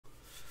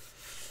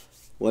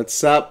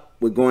What's up?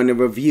 We're going to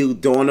review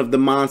Dawn of the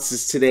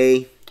Monsters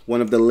today,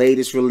 one of the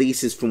latest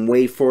releases from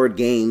WayForward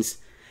Games.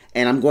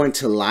 And I'm going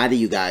to lie to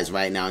you guys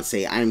right now and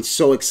say I'm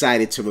so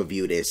excited to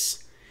review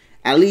this.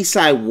 At least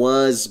I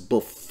was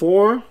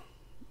before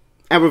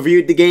I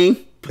reviewed the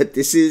game, but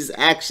this is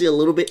actually a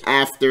little bit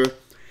after.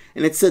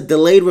 And it's a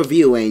delayed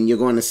review, and you're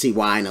going to see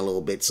why in a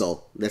little bit.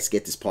 So let's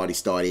get this party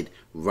started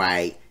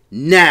right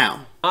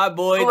now. My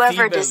boy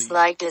Whoever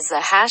disliked is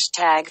a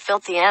hashtag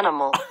filthy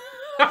animal.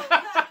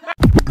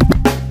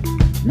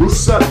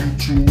 What's up,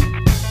 YouTube?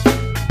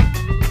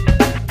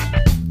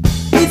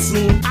 It's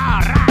me.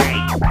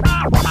 Alright.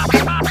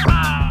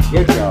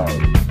 Good job.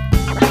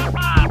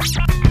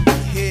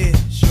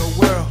 Here's your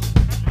world.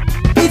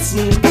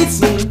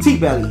 It's me,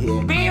 T-Belly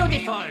here.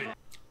 Beautiful.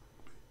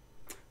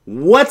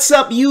 What's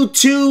up,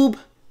 YouTube?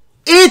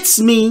 It's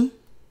me,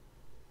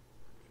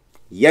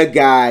 your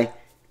guy,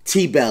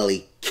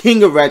 T-Belly,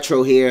 King of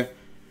Retro here.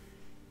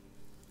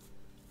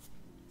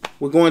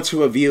 We're going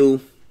to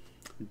review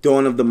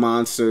Dawn of the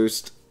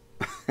Monsters.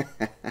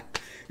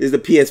 This is the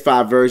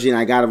PS5 version.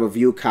 I got a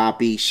review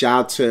copy.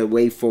 Shout out to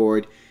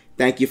WayForward.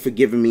 Thank you for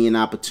giving me an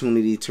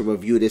opportunity to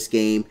review this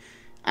game.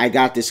 I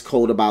got this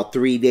code about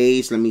 3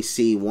 days. Let me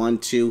see.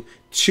 2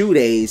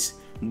 days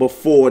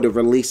before the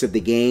release of the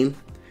game.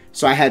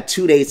 So I had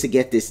 2 days to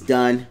get this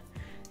done.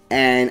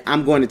 And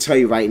I'm going to tell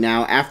you right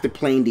now, after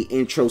playing the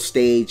intro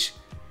stage,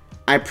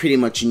 I pretty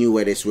much knew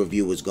where this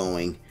review was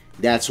going.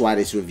 That's why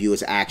this review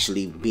is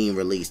actually being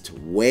released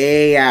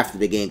way after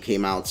the game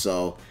came out.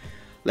 So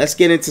let's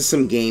get into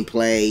some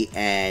gameplay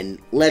and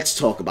let's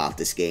talk about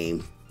this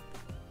game.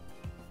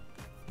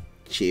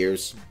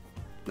 Cheers.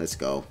 Let's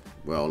go.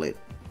 Roll it.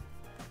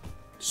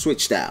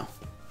 Switch style.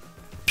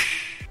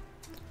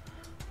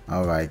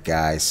 Alright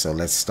guys, so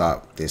let's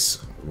start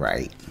this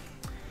right.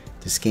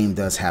 This game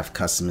does have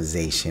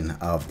customization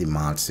of the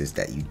monsters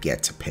that you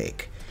get to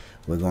pick.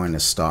 We're going to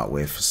start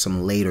with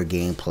some later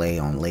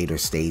gameplay on later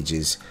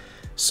stages.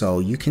 So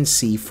you can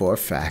see for a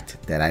fact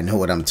that I know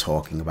what I'm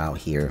talking about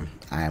here.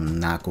 I am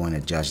not going to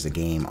judge the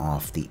game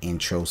off the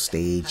intro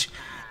stage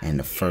and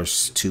the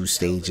first 2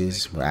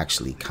 stages. Well,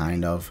 actually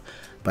kind of.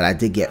 But I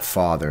did get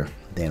farther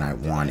than I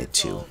wanted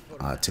to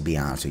be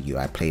honest with you.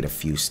 I played a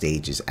few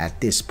stages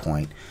at this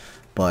point.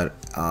 But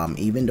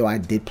even though I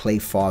did play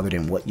farther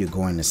than what you're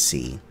going to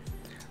see,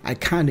 I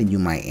kind of knew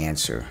my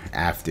answer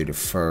after the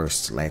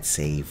first, let's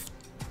say,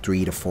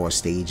 3 to 4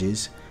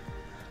 stages.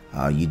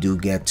 You do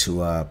get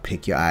to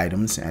pick your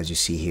items. As you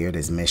see here,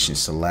 there's mission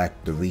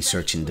select. The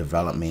research and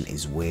development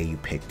is where you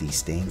pick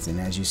these things. And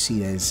as you see,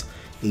 there's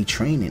a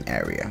training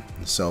area.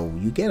 So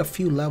you get a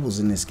few levels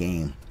in this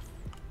game.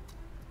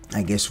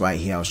 I guess right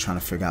here I was trying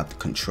to figure out the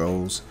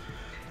controls.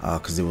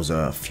 Because there was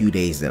a few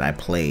days that I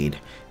played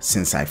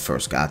since I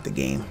first got the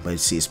game. But you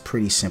see, it's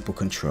pretty simple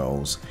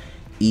controls.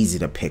 Easy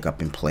to pick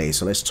up and play.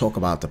 So let's talk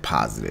about the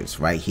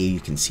positives. Right here you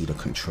can see the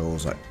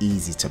controls are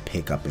easy to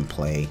pick up and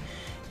play.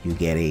 You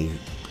get a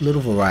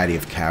little variety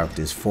of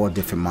characters, 4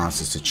 different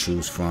monsters to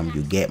choose from.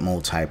 You get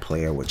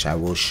multiplayer, which I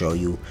will show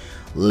you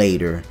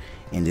later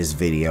in this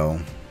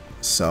video.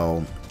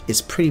 So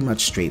it's pretty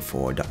much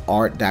straightforward. The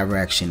art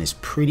direction is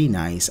pretty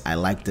nice. I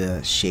like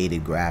the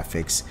shaded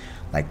graphics,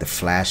 like the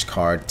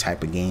flashcard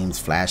type of games,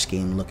 flash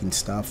game looking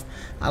stuff.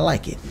 I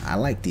like it. I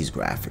like these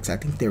graphics. I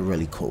think they're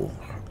really cool.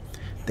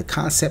 The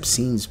concept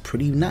seems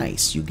pretty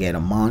nice. You get a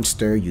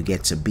monster, you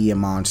get to be a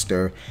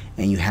monster,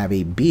 and you have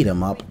a beat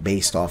 'em up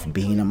based off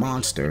being a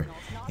monster,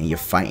 and you're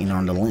fighting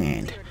on the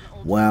land.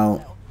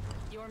 Well,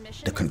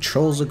 the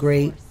controls are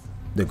great.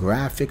 The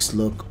graphics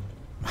look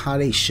how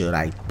they should,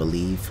 I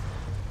believe.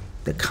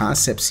 The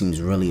concept seems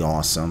really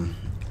awesome,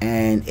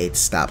 and it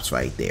stops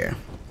right there.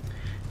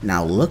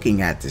 Now,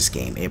 looking at this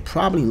game, it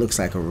probably looks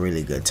like a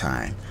really good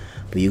time,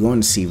 but you're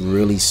going to see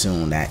really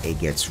soon that it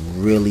gets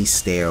really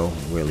stale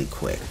really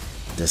quick.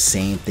 The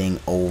same thing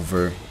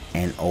over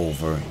and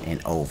over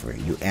and over.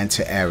 You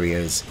enter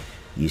areas,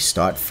 you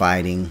start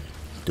fighting,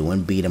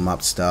 doing beat 'em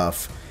up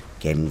stuff,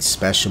 getting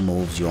special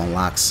moves. You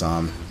unlock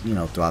some, you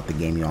know, throughout the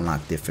game you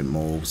unlock different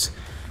moves.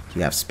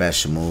 You have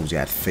special moves, you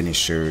have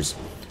finishers.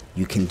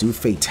 You can do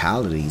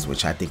fatalities,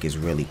 which I think is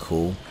really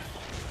cool.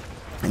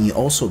 And you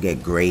also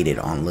get graded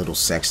on little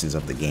sections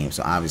of the game.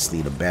 So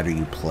obviously the better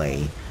you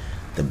play,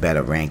 the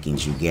better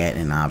rankings you get,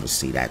 and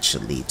obviously that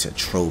should lead to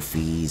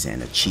trophies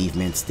and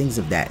achievements, things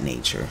of that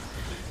nature.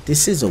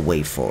 This is a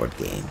WayForward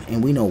game,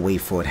 and we know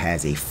WayForward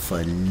has a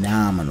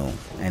phenomenal,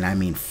 and I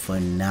mean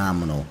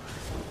phenomenal,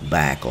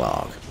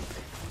 backlog.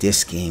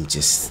 This game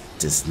just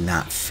does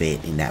not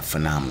fit in that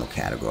phenomenal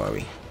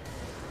category.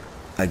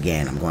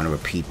 Again, I'm going to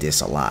repeat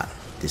this a lot.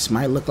 This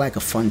might look like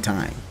a fun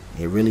time.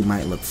 It really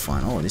might look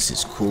fun. Oh, this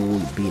is cool.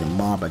 You beat him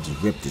up. I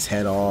just ripped his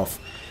head off.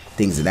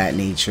 Things of that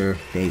nature.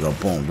 There you go.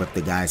 Boom. Rip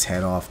the guy's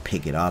head off.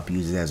 Pick it up.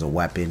 Use it as a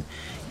weapon.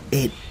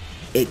 It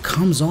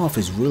comes off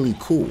as really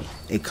cool.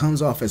 It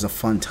comes off as a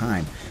fun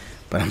time.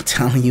 But I'm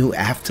telling you,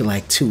 after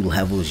like 2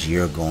 levels,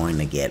 you're going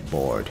to get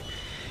bored.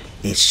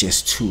 It's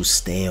just too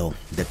stale.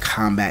 The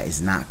combat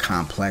is not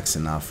complex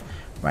enough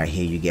Right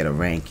here you get a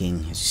ranking.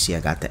 As you see, I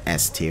got the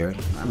S tier.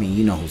 I mean,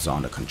 you know who's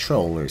on the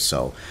controller,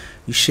 so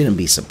you shouldn't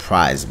be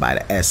surprised by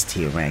the S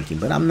tier ranking,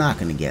 but I'm not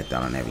going to get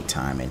that on every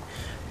time. And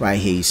right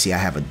here you see I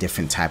have a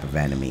different type of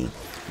enemy,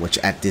 which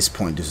at this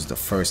point, this is the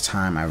first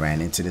time I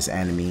ran into this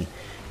enemy.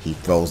 He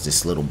throws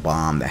this little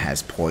bomb that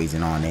has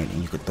poison on it,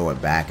 and you could throw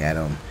it back at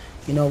him.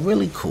 You know,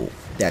 really cool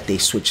that they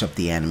switch up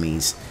the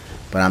enemies.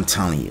 But I'm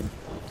telling you,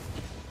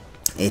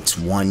 it's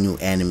one new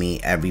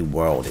enemy every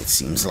world, it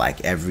seems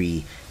like.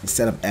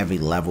 Instead of every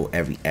level,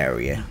 every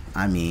area.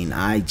 I mean,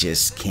 I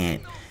just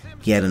can't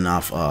get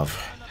enough of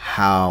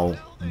how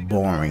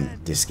boring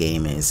this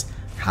game is,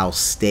 how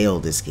stale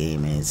this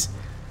game is,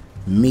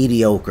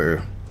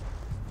 mediocre,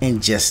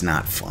 and just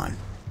not fun.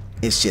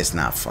 It's just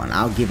not fun.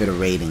 I'll give it a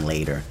rating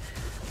later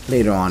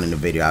on in the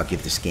video. I'll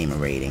give this game a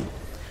rating.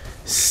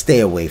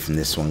 Stay away from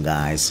this one,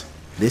 guys.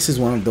 This is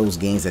one of those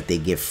games that they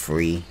give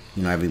free.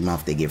 You know, every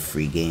month they give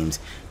free games.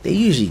 They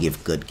usually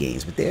give good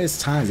games, but there's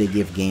times they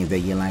give games that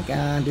you're like,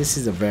 this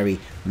is a very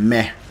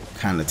meh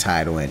kind of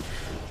title. And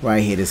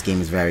right here, this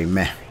game is very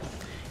meh.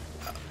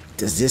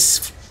 Does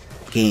this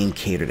game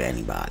cater to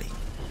anybody?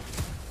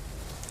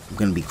 I'm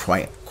gonna be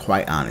quite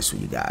honest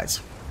with you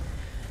guys.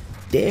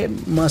 There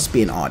must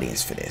be an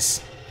audience for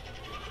this.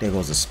 There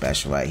goes a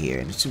special right here.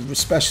 And the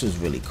special is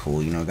really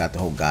cool. You know, got the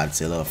whole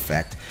Godzilla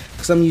effect.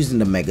 Because I'm using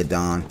the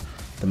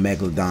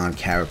Megalodon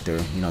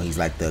character. You know, he's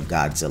like the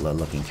Godzilla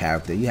looking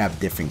character. You have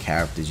different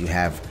characters. You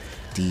have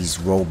these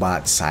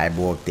robot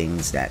cyborg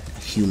things that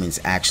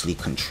humans actually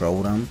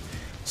control them.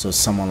 So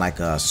someone like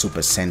a Super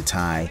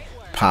Sentai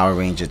Power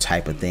Ranger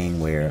type of thing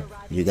where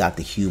you got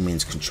the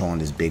humans controlling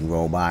this big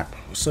robot.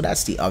 So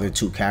that's the other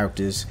two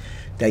characters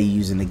that you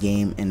use in the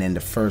game. And then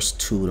the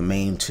first two, the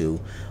main two,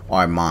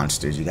 are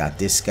monsters. You got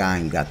this guy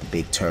and you got the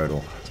big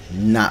turtle.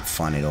 Not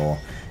fun at all.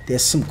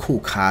 There's some cool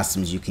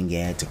costumes you can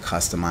get to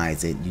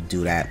customize it. You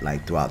do that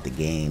like throughout the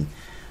game.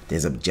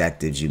 There's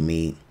objectives you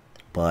meet,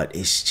 but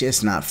it's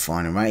just not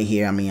fun. And right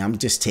here, I mean, I'm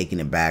just taking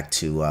it back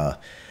to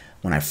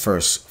when I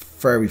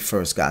very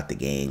first got the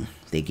game.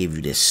 They give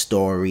you this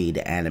story.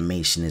 The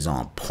animation is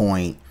on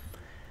point.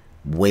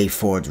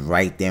 WayForward's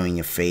right there in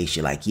your face.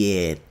 You're like,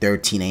 yeah,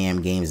 13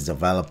 AM Games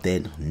developed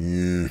it.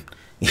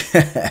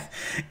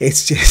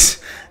 It's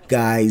just,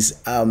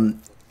 guys,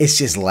 it's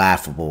just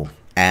laughable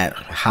at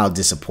how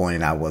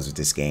disappointed I was with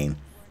this game.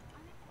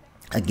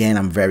 Again,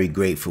 I'm very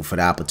grateful for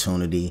the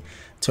opportunity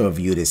to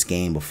review this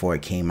game before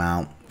it came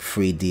out.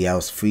 Free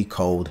DLC, free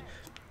code,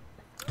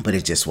 but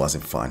it just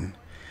wasn't fun.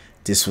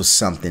 This was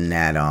something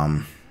that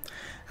I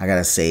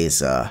gotta say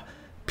is a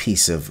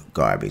piece of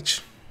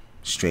garbage.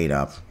 Straight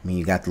up. I mean,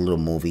 you got the little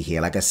movie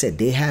here. Like I said,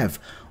 they have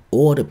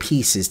all the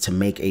pieces to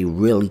make a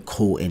really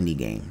cool indie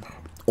game.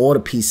 All the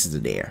pieces are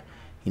there.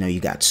 You know, you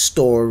got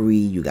story,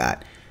 you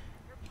got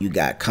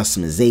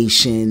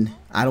customization.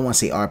 I don't want to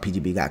say RPG,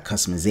 but you got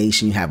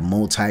customization. You have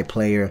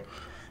multiplayer.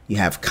 You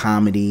have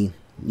comedy.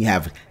 You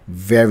have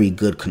very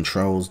good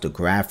controls. The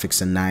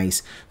graphics are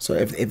nice. So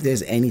if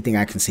there's anything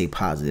I can say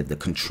positive, the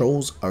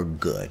controls are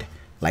good.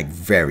 Like,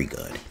 very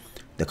good.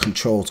 The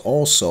controls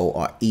also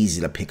are easy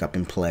to pick up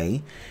and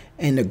play.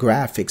 And the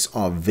graphics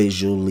are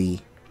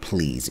visually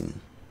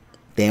pleasing.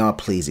 They are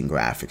pleasing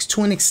graphics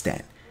to an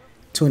extent.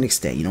 To an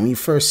extent. You know, when you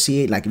first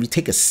see it, like if you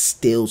take a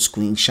still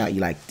screenshot,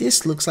 you're like,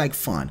 this looks like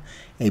fun.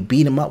 They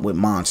beat them up with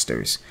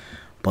monsters.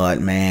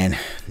 But man,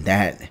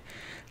 that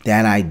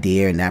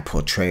idea and that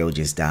portrayal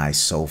just dies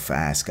so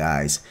fast,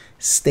 guys.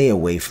 Stay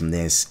away from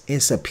this.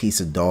 It's a piece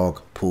of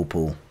dog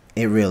poo-poo.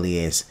 It really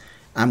is.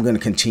 I'm going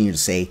to continue to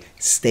say,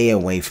 stay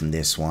away from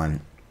this one.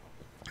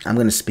 I'm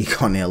going to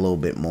speak on it a little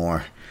bit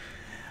more.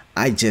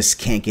 I just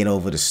can't get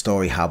over the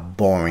story, how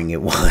boring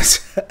it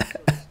was.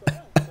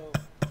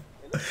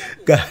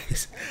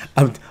 Guys,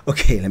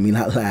 okay, let me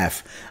not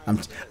laugh.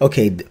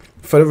 Okay,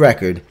 for the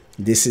record,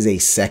 this is a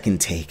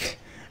second take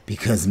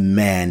because,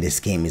 man, this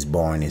game is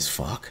boring as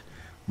fuck.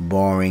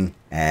 Boring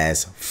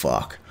as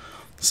fuck.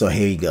 So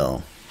here you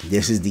go.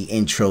 This is the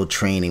intro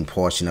training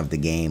portion of the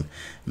game.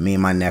 Me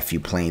and my nephew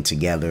playing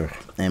together.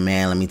 And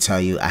man, let me tell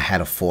you, I had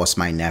to force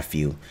my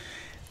nephew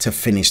to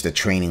finish the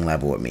training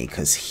level with me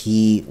because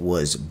he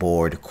was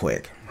bored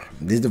quick.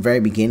 This is the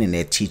very beginning.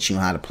 They're teaching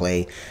you how to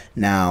play.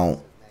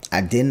 Now, I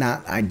did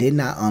not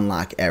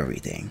unlock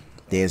everything.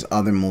 There's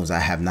other moves I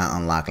have not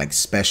unlocked, like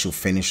special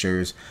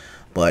finishers.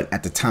 But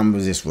at the time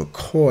of this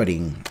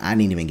recording, I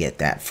didn't even get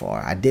that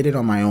far. I did it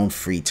on my own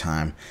free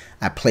time.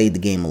 I played the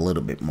game a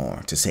little bit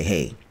more to say,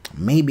 hey,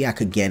 maybe I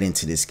could get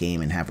into this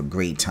game and have a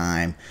great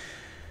time.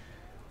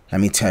 Let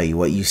me tell you,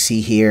 what you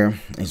see here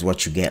is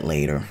what you get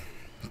later.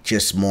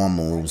 Just more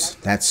moves,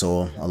 that's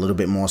all. A little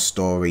bit more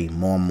story,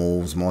 more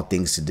moves, more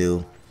things to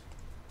do.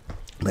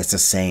 But it's the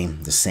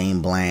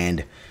same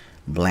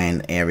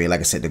bland area. Like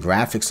I said, the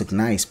graphics look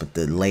nice, but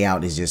the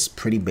layout is just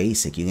pretty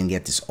basic. You can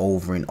get this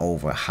over and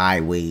over.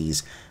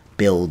 Highways,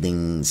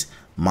 buildings,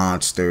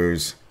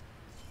 monsters.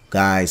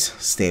 Guys,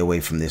 stay away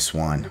from this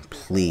one,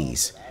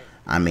 please.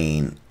 I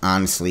mean,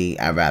 honestly,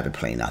 I'd rather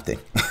play nothing.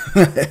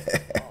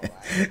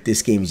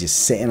 This game is just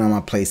sitting on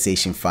my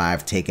PlayStation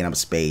 5, taking up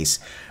space,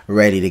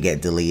 ready to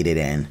get deleted.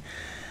 And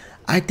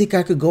I think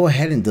I could go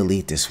ahead and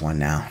delete this one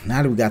now.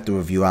 Now that we got the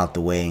review out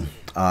the way.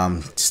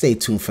 Stay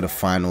tuned for the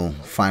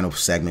final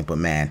segment, but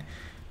man,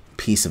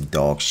 piece of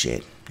dog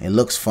shit. It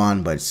looks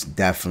fun, but it's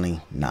definitely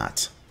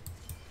not.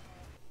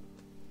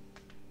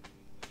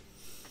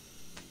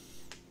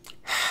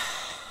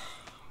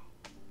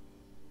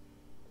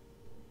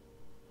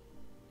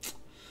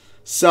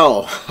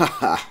 So,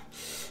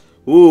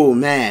 ooh,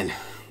 man.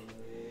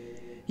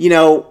 You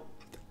know,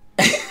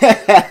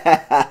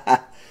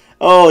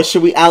 oh,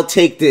 should we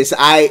outtake this?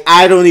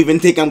 I don't even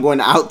think I'm going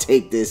to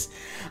outtake this.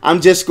 I'm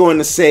just going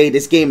to say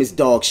this game is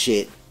dog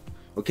shit.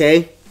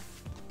 Okay?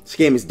 This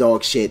game is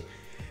dog shit.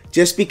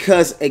 Just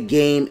because a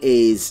game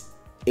is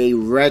a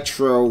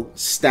retro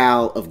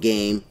style of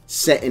game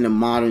set in a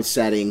modern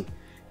setting,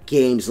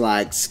 games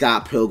like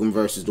Scott Pilgrim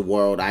vs. the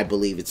World, I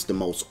believe it's the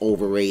most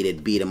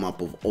overrated beat 'em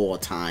up of all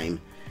time.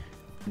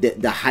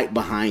 The hype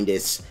behind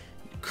this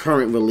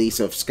current release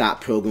of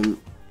Scott Pilgrim,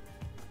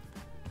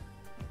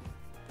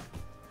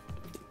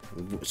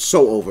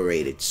 so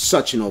overrated.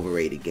 Such an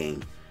overrated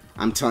game.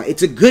 I'm telling you,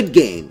 it's a good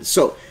game.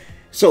 So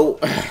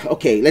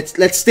okay,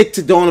 let's stick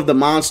to Dawn of the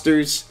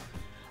Monsters.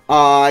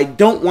 I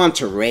don't want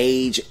to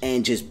rage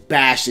and just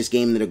bash this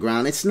game to the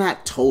ground. It's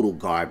not total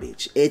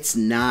garbage. It's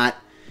not.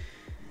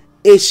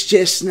 It's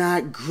just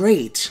not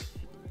great.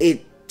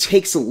 It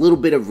takes a little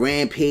bit of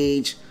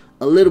Rampage,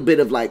 a little bit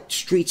of like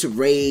Streets of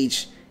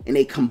Rage, and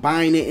they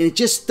combine it, and it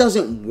just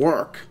doesn't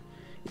work.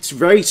 It's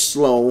very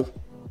slow,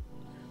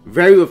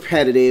 very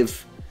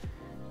repetitive.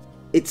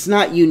 It's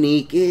not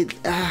unique.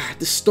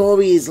 The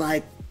story is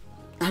like,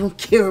 I don't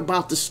care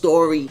about the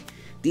story.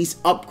 These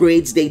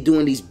upgrades they do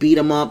in these beat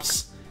 'em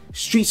ups.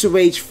 Streets of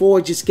Rage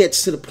 4 just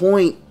gets to the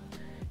point.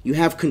 You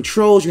have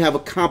controls, you have a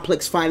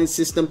complex fighting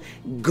system.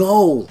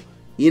 Go.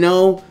 You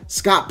know,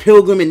 Scott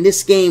Pilgrim in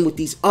this game with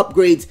these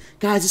upgrades.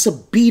 Guys, it's a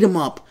beat 'em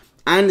up.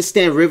 I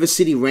understand River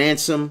City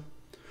Ransom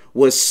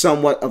was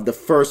somewhat of the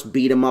first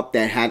beat 'em up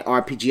that had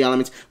RPG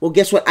elements. Well,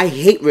 guess what? I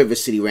hate River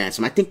City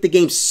Ransom. I think the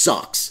game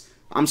sucks.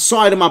 I'm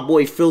sorry to my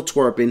boy Phil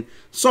Twerpin.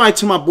 Sorry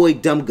to my boy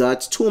Dumb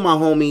Guts. Two of my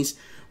homies.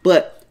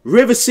 But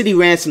River City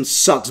Ransom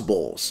sucks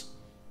balls.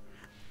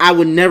 I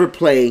would never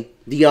play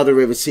the other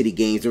River City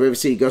games, the River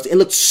City Girls. It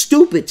looks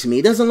stupid to me.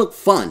 It doesn't look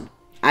fun.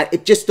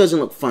 It just doesn't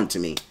look fun to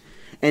me.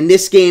 And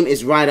this game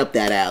is right up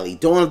that alley.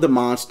 Dawn of the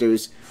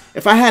Monsters.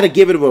 If I had to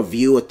give it a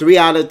review, a 3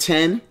 out of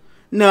 10.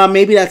 No,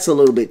 maybe that's a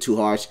little bit too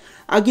harsh.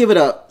 I'll give it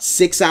a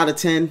 6 out of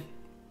 10.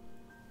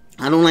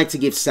 I don't like to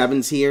give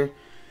 7s here.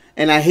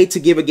 And I hate to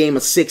give a game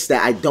a 6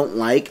 that I don't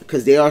like,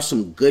 because there are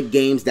some good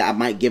games that I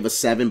might give a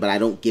 7, but I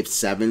don't give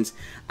 7s.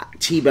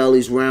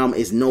 T-Belly's Realm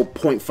is no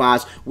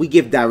 0.5s. We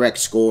give direct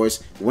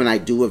scores when I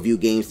do review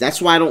games.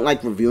 That's why I don't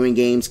like reviewing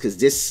games, because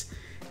this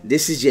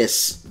is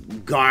just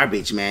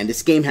garbage, man.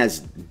 This game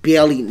has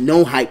barely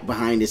no hype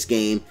behind this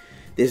game.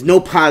 There's no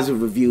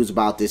positive reviews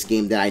about this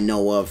game that I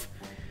know of.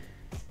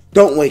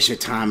 Don't waste your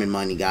time and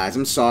money, guys.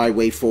 I'm sorry,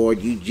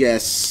 WayForward.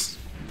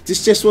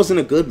 This just wasn't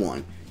a good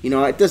one. You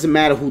know, it doesn't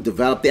matter who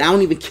developed it. I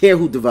don't even care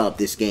who developed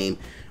this game.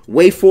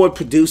 WayForward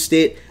produced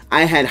it.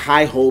 I had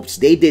high hopes.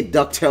 They did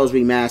DuckTales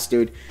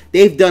Remastered.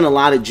 They've done a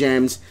lot of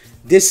gems.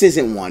 This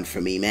isn't one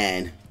for me,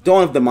 man.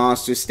 Dawn of the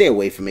Monsters, stay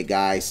away from it,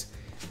 guys.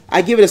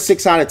 I give it a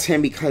 6 out of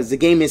 10 because the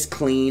game is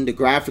clean. The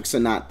graphics are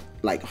not,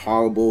 like,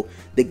 horrible.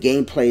 The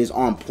gameplay is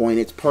on point.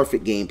 It's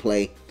perfect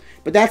gameplay.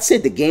 But that's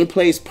it. The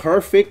gameplay is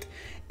perfect,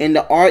 and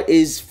the art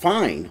is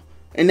fine.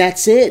 And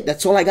that's it.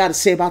 That's all I got to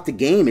say about the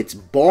game. It's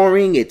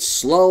boring. It's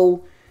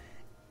slow.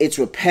 It's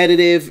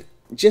repetitive.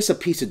 Just a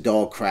piece of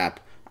dog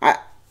crap.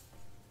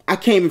 I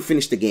can't even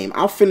finish the game.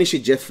 I'll finish it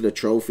just for the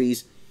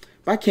trophies,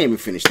 but I can't even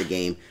finish the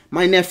game.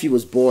 My nephew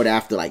was bored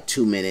after like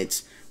 2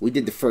 minutes. We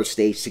did the first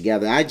stage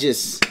together. I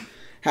just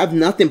have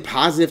nothing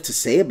positive to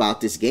say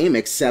about this game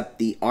except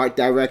the art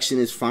direction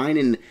is fine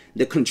and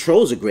the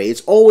controls are great.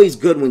 It's always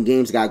good when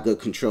games got good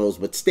controls,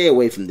 but stay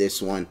away from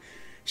this one.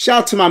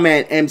 Shout out to my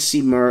man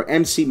MC Murr.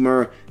 MC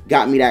Murr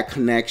got me that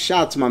connect.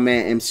 Shout out to my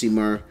man MC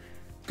Murr.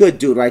 Good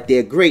dude right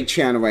there. Great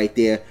channel right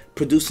there.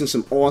 Producing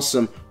some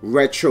awesome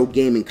retro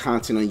gaming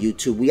content on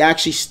YouTube. We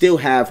actually still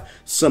have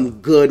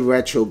some good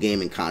retro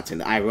gaming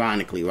content,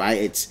 ironically,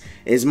 right? It's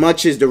as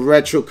much as the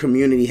retro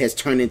community has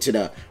turned into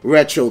the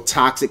retro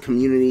toxic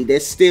community,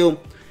 there's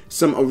still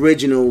some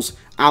originals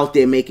out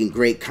there making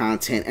great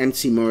content.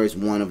 MC Murr is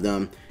one of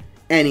them.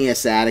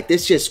 NES Addict.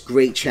 There's just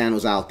great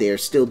channels out there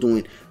still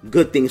doing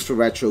good things for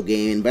retro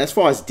gaming. But as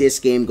far as this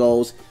game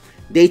goes,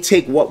 they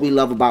take what we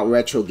love about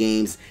retro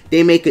games,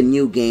 they make a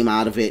new game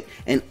out of it,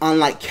 and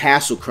unlike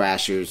Castle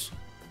Crashers,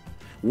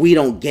 we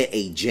don't get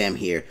a gem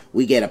here.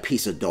 We get a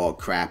piece of dog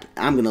crap.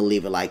 I'm going to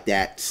leave it like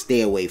that.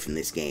 Stay away from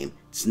this game.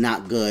 It's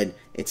not good.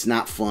 It's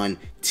not fun.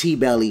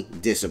 T-Belly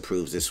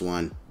disapproves this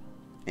one.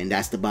 And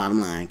that's the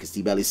bottom line, because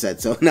T-Belly said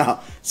so. No,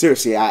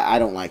 seriously, I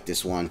don't like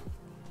this one.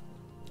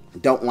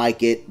 Don't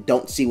like it.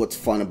 Don't see what's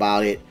fun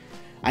about it.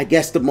 I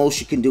guess the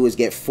most you can do is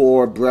get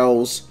 4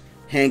 bros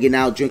hanging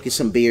out, drinking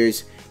some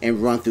beers,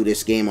 and run through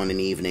this game on an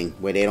evening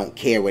where they don't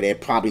care, where they're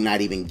probably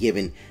not even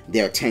giving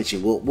their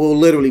attention. We'll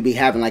literally be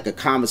having like a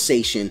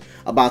conversation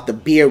about the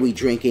beer we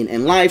drinking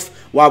in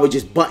life while we're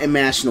just button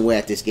mashing away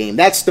at this game.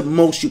 That's the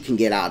most you can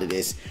get out of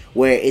this,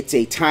 where it's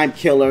a time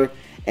killer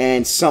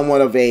and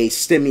somewhat of a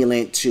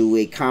stimulant to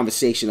a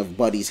conversation of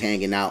buddies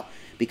hanging out,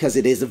 because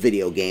it is a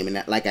video game,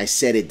 and like I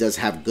said, it does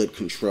have good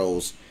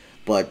controls,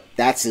 but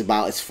that's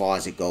about as far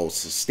as it goes.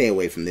 So stay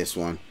away from this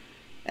one.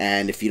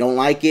 And if you don't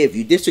like it, if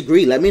you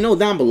disagree, let me know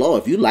down below.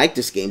 If you like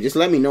this game, just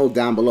let me know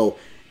down below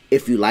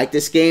if you like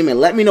this game, and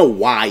let me know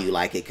why you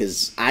like it,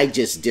 because I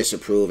just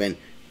disapprove. And,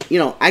 you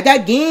know, I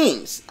got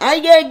games. I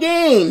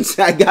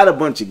got a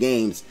bunch of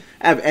games.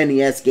 I have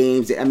NES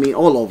games. I mean,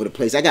 all over the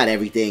place. I got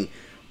everything.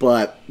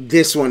 But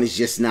this one is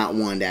just not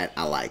one that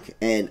I like.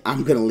 And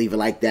I'm going to leave it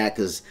like that,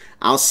 because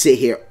I'll sit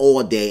here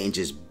all day and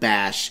just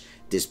bash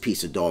this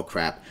piece of dog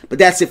crap. But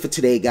that's it for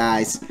today,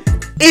 guys.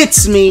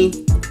 It's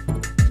me.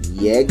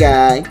 Yeah,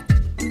 guy.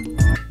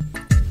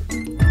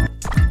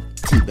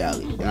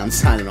 T-Belly. And I'm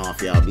signing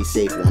off, y'all. Be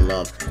safe, one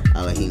love.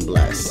 Elohim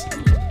bless.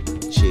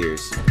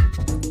 Cheers.